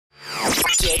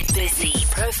Get busy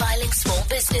profiling small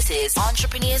businesses,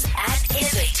 entrepreneurs, and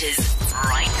innovators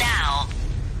right now.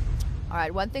 All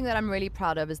right, one thing that I'm really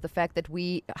proud of is the fact that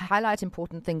we highlight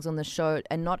important things on the show,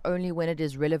 and not only when it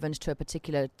is relevant to a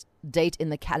particular date in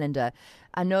the calendar.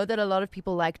 I know that a lot of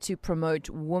people like to promote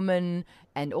women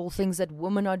and all things that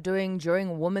women are doing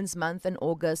during Women's Month in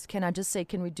August. Can I just say,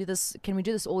 can we do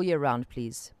this all year round,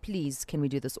 please? Please, can we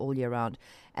do this all year round?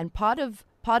 And part of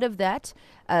that,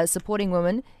 supporting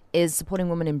women, is supporting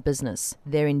women in business,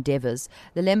 their endeavors.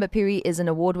 Lelemba Phiri is an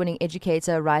award-winning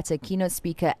educator, writer, keynote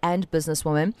speaker, and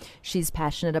businesswoman. She's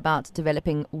passionate about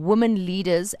developing women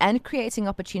leaders and creating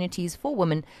opportunities for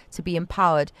women to be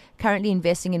empowered, currently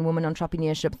investing in women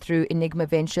entrepreneurship through Enygma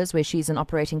Ventures, where she's an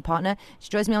operating partner. She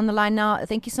joins me on the line now.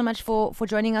 Thank you so much for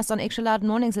joining us on Extra Loud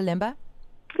Mornings, Lelemba.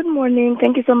 Good morning.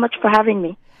 Thank you so much for having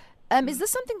me. Is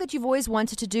this something that you've always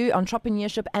wanted to do,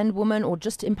 entrepreneurship and women, or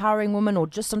just empowering women, or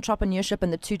just entrepreneurship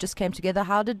and the two just came together?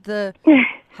 How did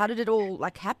it all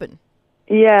happen?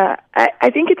 Yeah, I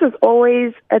think it was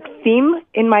always a theme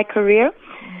in my career.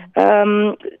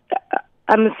 I'm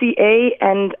a CA,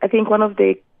 and I think one of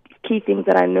the key things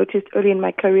that I noticed early in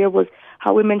my career was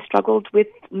how women struggled with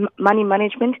money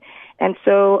management. And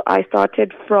so I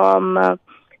started from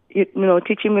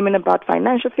teaching women about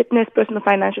financial fitness, personal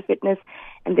financial fitness,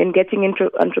 and then getting into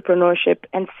entrepreneurship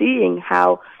and seeing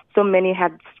how so many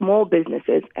had small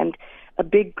businesses. And a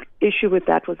big issue with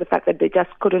that was the fact that they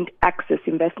just couldn't access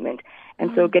investment.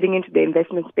 And so getting into the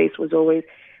investment space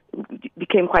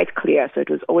became quite clear. So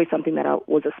it was always something that I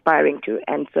was aspiring to.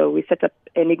 And so we set up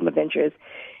Enygma Ventures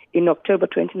in October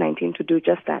 2019 to do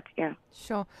just that. Yeah.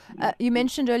 Sure. You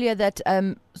mentioned earlier that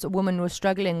women were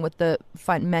struggling with the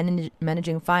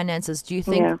managing finances. Do you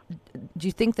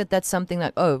think that that's something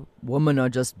like, oh, women are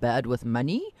just bad with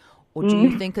money? Or do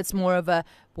you think it's more of a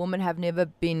women have never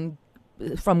been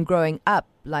from growing up,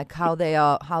 like how they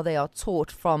are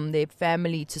taught from their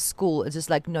family to school? It's just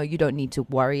like, no, you don't need to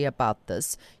worry about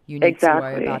this. You need to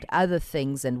worry about other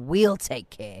things, and we'll take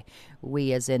care.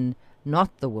 We, as in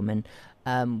not the woman,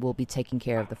 will be taking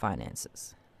care of the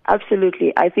finances.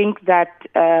 Absolutely. I think that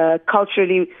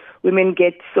culturally women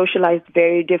get socialized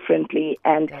very differently,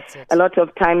 and a lot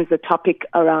of times the topic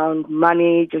around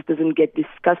money just doesn't get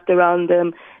discussed around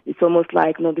them. It's almost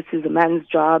like, no, this is a man's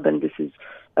job, and this is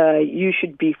you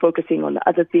should be focusing on the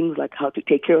other things like how to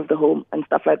take care of the home and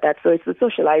stuff like that. So it's the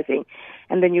socializing.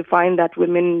 And then you find that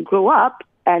women grow up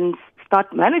and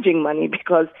start managing money,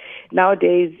 because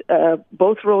nowadays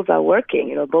both roles are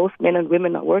working, both men and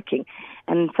women are working,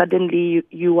 and suddenly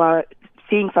you are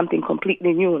seeing something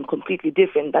completely new and completely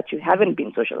different that you haven't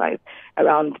been socialized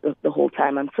around the whole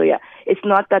time. And so, it's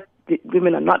not that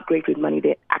women are not great with money.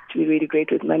 They're actually really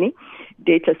great with money.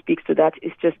 Data speaks to that.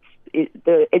 It's just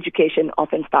the education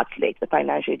often starts late. The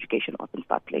financial education often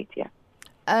starts late,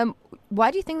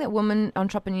 Why do you think that women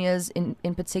entrepreneurs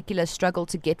in particular struggle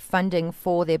to get funding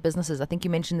for their businesses? I think you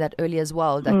mentioned that earlier as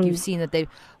well, that you've seen that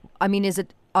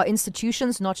are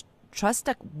institutions not trust?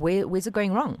 Where's it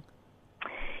going wrong?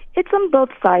 It's on both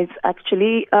sides,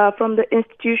 actually. From the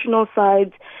institutional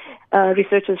side,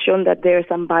 research has shown that there are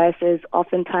some biases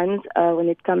oftentimes when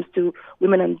it comes to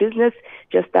women in business,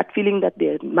 just that feeling that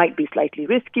they might be slightly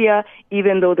riskier,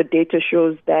 even though the data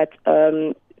shows that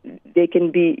they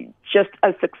can be just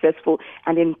as successful.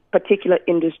 And in particular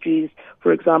industries,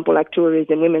 for example, like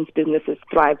tourism, women's businesses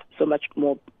thrive so much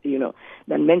more,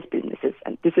 than men's businesses.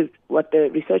 And this is what the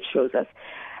research shows us.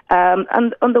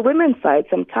 And on the women's side,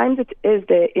 sometimes it is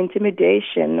the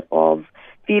intimidation of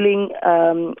feeling,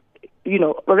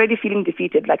 already feeling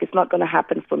defeated, like it's not going to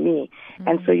happen for me. Mm-hmm.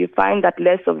 And so you find that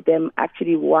less of them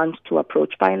actually want to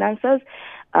approach finances.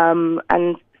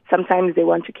 And sometimes they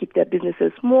want to keep their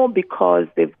businesses small because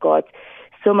they've got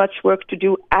so much work to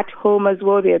do at home as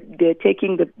well. They're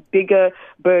taking the bigger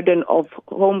burden of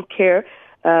home care.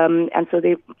 And so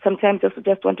they sometimes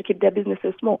just want to keep their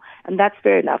businesses small. And that's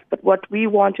fair enough. But what we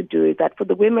want to do is that for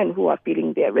the women who are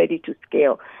feeling they're ready to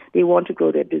scale, they want to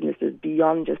grow their businesses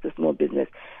beyond just a small business,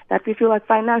 that we feel like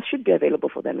finance should be available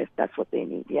for them if that's what they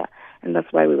need. Yeah. And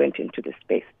that's why we went into this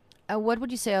space. What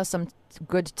would you say are some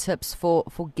good tips for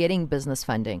getting business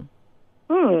funding?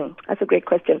 That's a great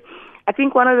question. I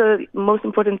think one of the most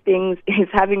important things is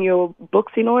having your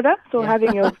books in order. So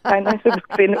having your financial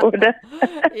books in order.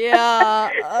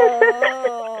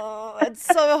 It's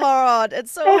so hard.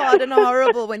 It's so hard and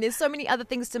horrible when there's so many other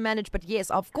things to manage. But yes,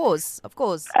 of course.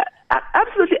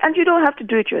 Absolutely. And you don't have to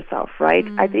do it yourself, right?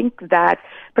 I think that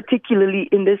particularly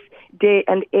in this day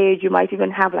and age, you might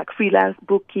even have like freelance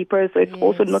bookkeepers. So it's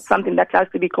also not something that has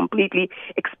to be completely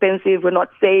expensive. We're not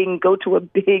saying go to a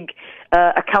big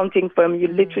accounting firm. You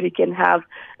literally can have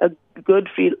a good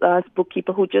freelance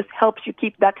bookkeeper who just helps you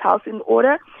keep that house in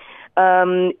order.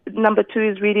 Number two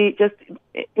is really just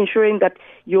ensuring that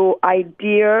your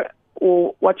idea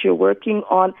or what you're working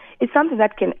on is something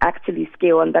that can actually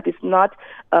scale, and that is not,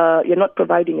 you're not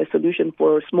providing a solution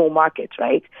for small markets,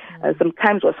 right?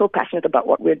 Sometimes we're so passionate about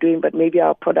what we're doing, but maybe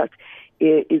our product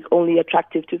is only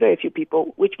attractive to very few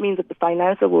people, which means that the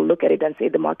financer will look at it and say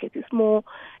the market is small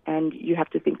and you have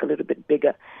to think a little bit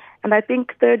bigger. And I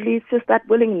think thirdly, it's just that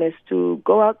willingness to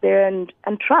go out there and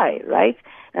try, right?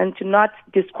 And to not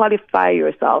disqualify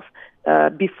yourself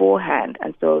beforehand.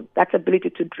 And so that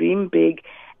ability to dream big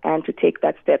and to take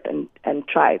that step and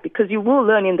try, because you will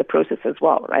learn in the process as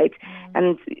well, right?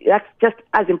 And that's just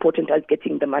as important as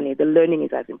getting the money. The learning is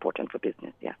as important for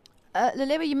business, yeah.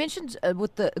 Lelemba, you mentioned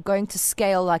with the going to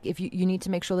scale, like if you need to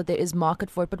make sure that there is market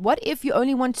for it. But what if you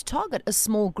only want to target a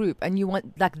small group and you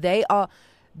want, like they are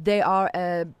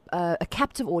a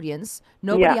captive audience,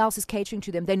 nobody else is catering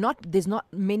to them. There's not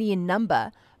many in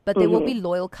number, but there will be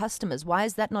loyal customers. Why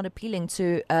is that not appealing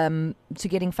to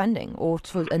getting funding or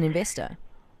for an investor?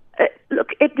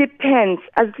 Look, it depends.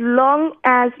 As long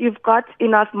as you've got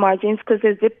enough margins, because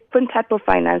there's different type of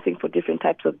financing for different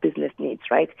types of business needs,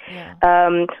 right?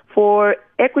 Yeah. For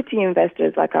equity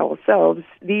investors like ourselves,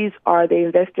 these are the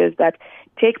investors that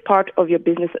take part of your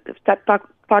business,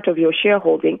 part of your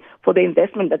shareholding for the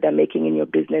investment that they're making in your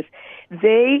business.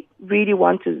 They really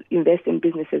want to invest in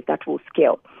businesses that will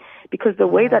scale. Because the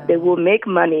way that they will make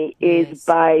money is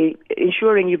by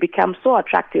ensuring you become so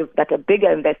attractive that a bigger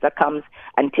investor comes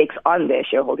and takes on their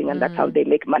shareholding, and that's how they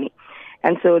make money.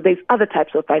 And so there's other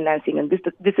types of financing, and this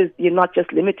is, you're not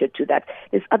just limited to that.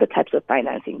 There's other types of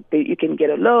financing. You can get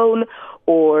a loan,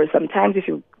 or sometimes if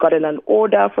you've gotten an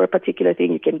order for a particular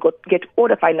thing, you can get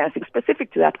order financing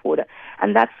specific to that order,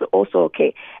 and that's also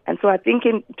okay. And so I think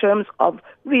in terms of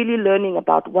really learning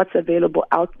about what's available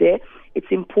out there, it's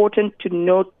important to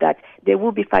note that there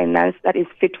will be finance that is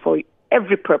fit for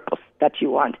every purpose that you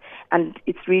want. And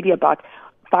it's really about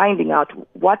finding out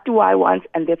what do I want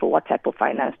and therefore what type of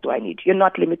finance do I need. You're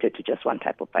not limited to just one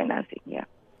type of financing, yeah.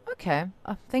 Okay.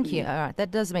 Thank you. All right.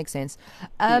 That does make sense.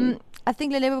 I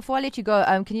think, Lelemba, before I let you go,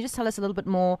 can you just tell us a little bit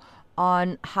more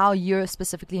on how you're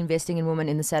specifically investing in women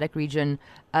in the SADC region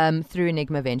through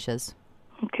Enygma Ventures?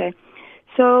 Okay.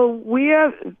 So we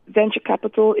are venture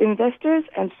capital investors,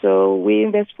 and so we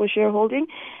invest for shareholding,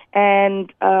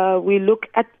 and we look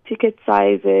at ticket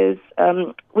sizes,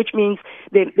 which means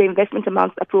the investment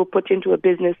amounts that we'll put into a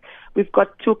business. We've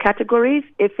got two categories.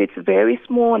 If it's very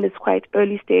small and it's quite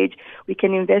early stage, we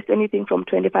can invest anything from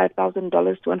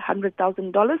 $25,000 to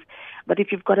 $100,000. But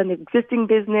if you've got an existing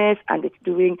business and it's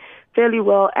doing fairly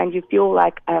well and you feel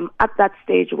like I'm at that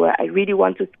stage where I really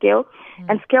want to scale,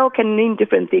 and scale can mean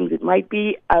different things. It might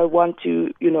be I want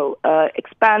to,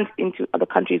 expand into other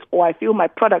countries, or I feel my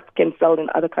product can sell in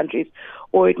other countries,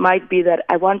 or it might be that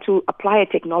I want to apply a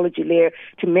technology layer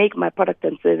to make my product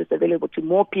and service available to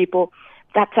more people.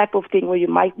 That type of thing where you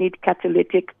might need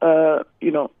catalytic,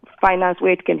 finance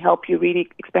where it can help you really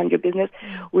expand your business.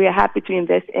 We are happy to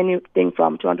invest anything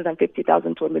from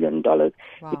 $250,000 to $1 million,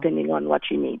 depending on what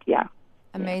you need. Yeah.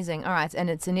 Amazing. All right. And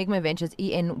it's Enygma Ventures,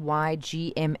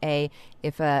 ENYGMA,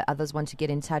 if others want to get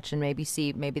in touch and maybe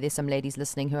there's some ladies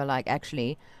listening who are like,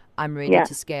 actually, I'm ready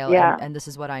to scale and this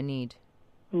is what I need.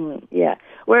 Yeah,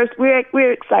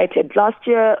 we're excited. Last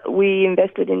year, we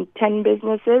invested in 10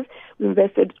 businesses. We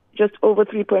invested just over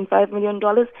 $3.5 million.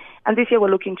 And this year, we're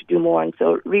looking to do more. And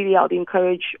so really, I would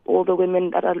encourage all the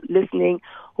women that are listening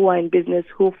who are in business,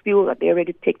 who feel that they're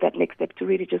ready to take that next step, to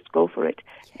really just go for it.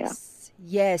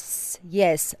 Yes,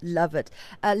 love it.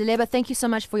 Lelemba, thank you so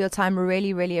much for your time.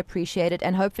 Really, really appreciate it.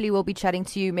 And hopefully we'll be chatting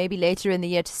to you maybe later in the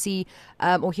year to see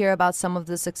or hear about some of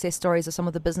the success stories of some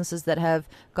of the businesses that have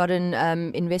gotten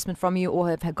investment from you or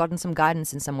have gotten some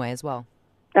guidance in some way as well.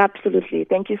 Absolutely.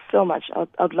 Thank you so much.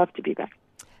 I'd love to be back.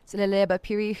 So Lelemba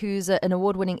Phiri, who's an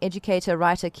award-winning educator,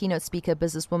 writer, keynote speaker,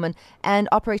 businesswoman, and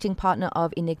operating partner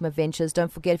of Enygma Ventures. Don't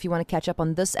forget, if you want to catch up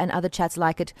on this and other chats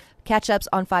like it, catch-ups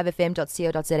on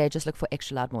 5fm.co.za. Just look for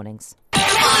Extra Loud Mornings.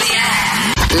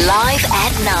 Live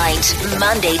at night,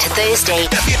 Monday to Thursday.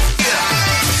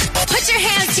 Put your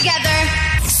hands together.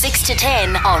 6 to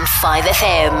 10 on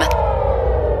 5FM.